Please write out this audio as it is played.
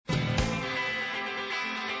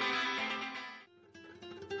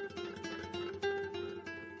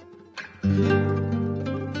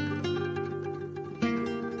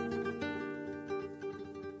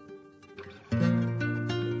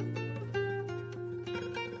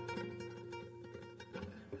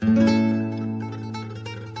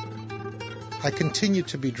I continue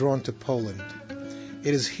to be drawn to Poland.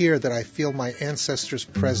 It is here that I feel my ancestors'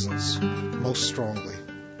 presence most strongly.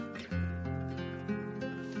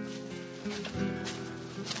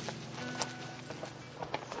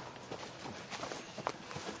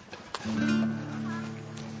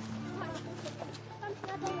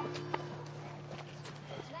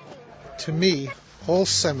 To me, all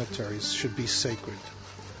cemeteries should be sacred.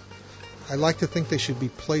 I like to think they should be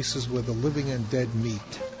places where the living and dead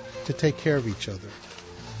meet to take care of each other.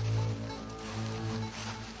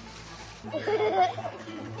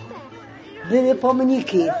 Były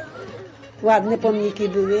pomniki. Ładne pomniki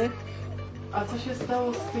były. A co się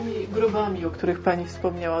stało z tymi grobami, o których pani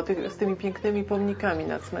wspomniała, z tymi pięknymi pomnikami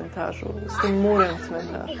na cmentarzu, z tym murem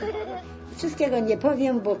cmentarza? Wszystkiego nie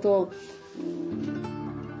powiem, bo to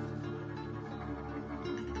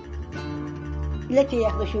lepiej,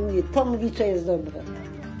 jak to się mówi, to mówi, co jest dobre.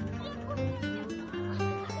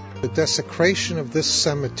 The desecration of this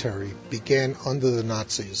cemetery began under the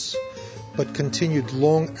Nazis, but continued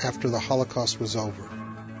long after the Holocaust was over.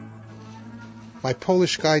 My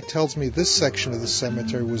Polish guide tells me this section of the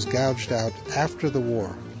cemetery was gouged out after the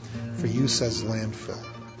war for use as landfill.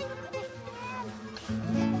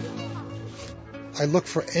 I look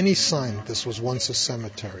for any sign this was once a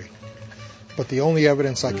cemetery, but the only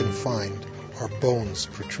evidence I can find are bones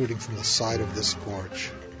protruding from the side of this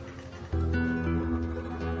gorge.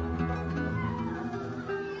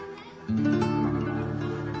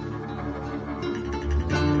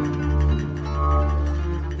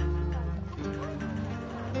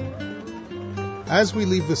 As we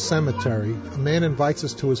leave the cemetery, a man invites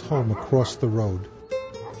us to his home across the road.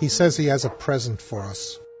 He says he has a present for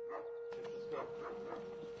us.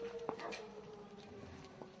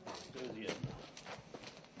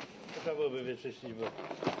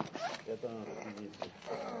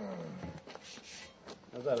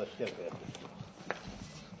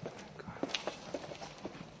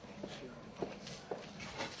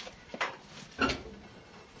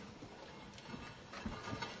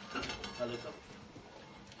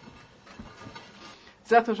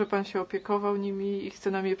 Za to, że pan się opiekował nimi i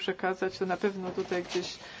chce nam je przekazać, to na pewno tutaj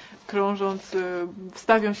gdzieś krążąc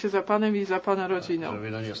wstawią się za panem i za pana rodziną.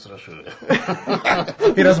 Żeby no nie straszyły.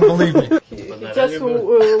 He doesn't believe me. He just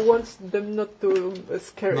wants them not to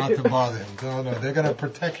scare Not him. to bother him. No, they're going to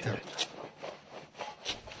protect him.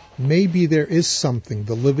 Maybe there is something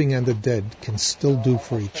the living and the dead can still do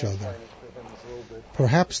for each other.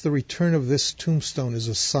 Perhaps the return of this tombstone is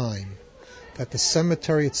a sign that the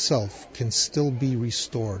cemetery itself can still be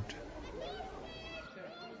restored.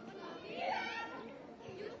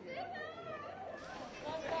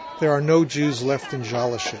 There are no Jews left in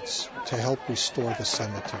Dzialoszyce to help restore the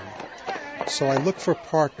cemetery, so I look for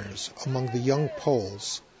partners among the young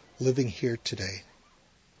Poles living here today.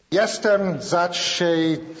 Jestem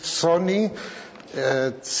zatrzymany,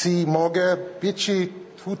 czy mogę być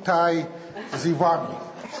tutaj z wami.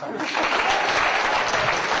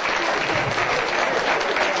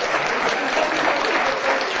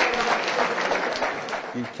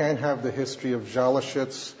 You can't have the history of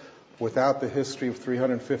Dzialoszyce without the history of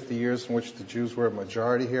 350 years in which the Jews were a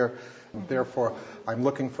majority here. Therefore, I'm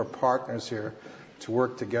looking for partners here to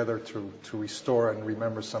work together to restore and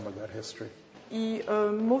remember some of that history. I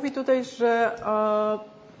mówi tutaj, że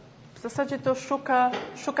w zasadzie to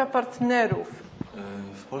szuka partnerów.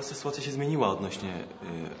 W Polsce sytuacja się zmieniła odnośnie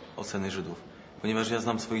oceny Żydów, ponieważ ja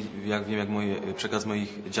znam przekaz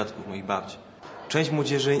moich dziadków, moich babci. Część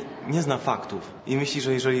młodzieży nie zna faktów i myśli,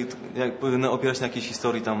 że jeżeli powinno opierać na jakiejś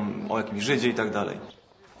historii tam o jakimś Żydzie i tak dalej.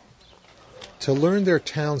 To learn their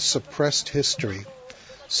town's suppressed history,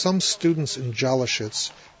 some students in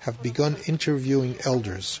Dzialoszyce have begun interviewing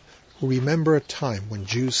elders who remember a time when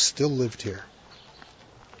Jews still lived here.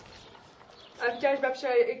 A widziałaś babcia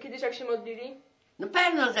kiedyś, jak się modlili? No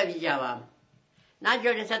pewno, że widziałam.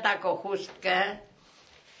 Nadzieli sobie taką chustkę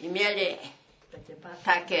i mieli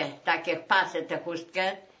takie pasy, tę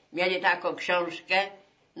chustkę, mieli taką książkę.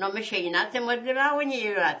 No my się inaczej modlili, a oni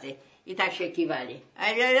inaczej. I tak się kiwali.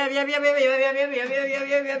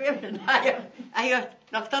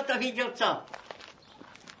 No kto to widział co?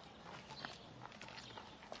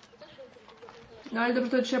 No ale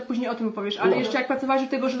dobrze, to trzeba później o tym opowiesz. Ale jeszcze jak pracowałeś u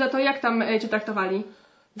tego Żyda, to jak tam cię traktowali?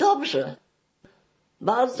 Dobrze.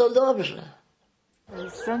 Bardzo dobrze.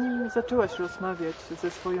 Zanim zaczęłaś rozmawiać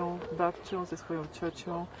ze swoją babcią, ze swoją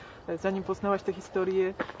ciocią, zanim poznałaś tę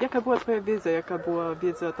historię, jaka była twoja wiedza, jaka była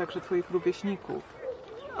wiedza także twoich rówieśników?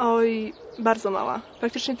 Oj, bardzo mała.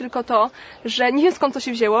 Praktycznie tylko to, że nie wiem skąd to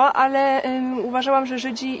się wzięło, ale uważałam, że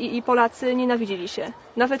Żydzi i Polacy nienawidzili się.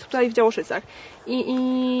 Nawet tutaj w Działoszycach.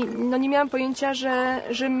 I no nie miałam pojęcia,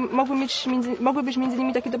 że mogły być między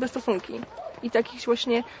nimi takie dobre stosunki. I takich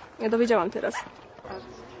właśnie dowiedziałam teraz.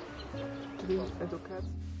 Czyli edukacja.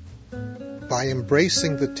 By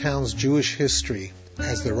embracing the town's Jewish history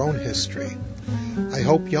as their own history, I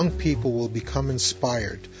hope young people will become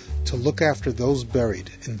inspired to look after those buried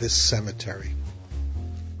in this cemetery.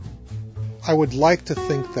 I would like to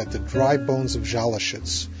think that the dry bones of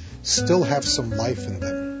Dzialoszyce still have some life in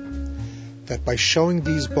them, that by showing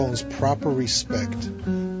these bones proper respect,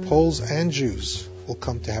 Poles and Jews will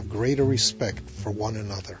come to have greater respect for one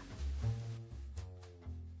another.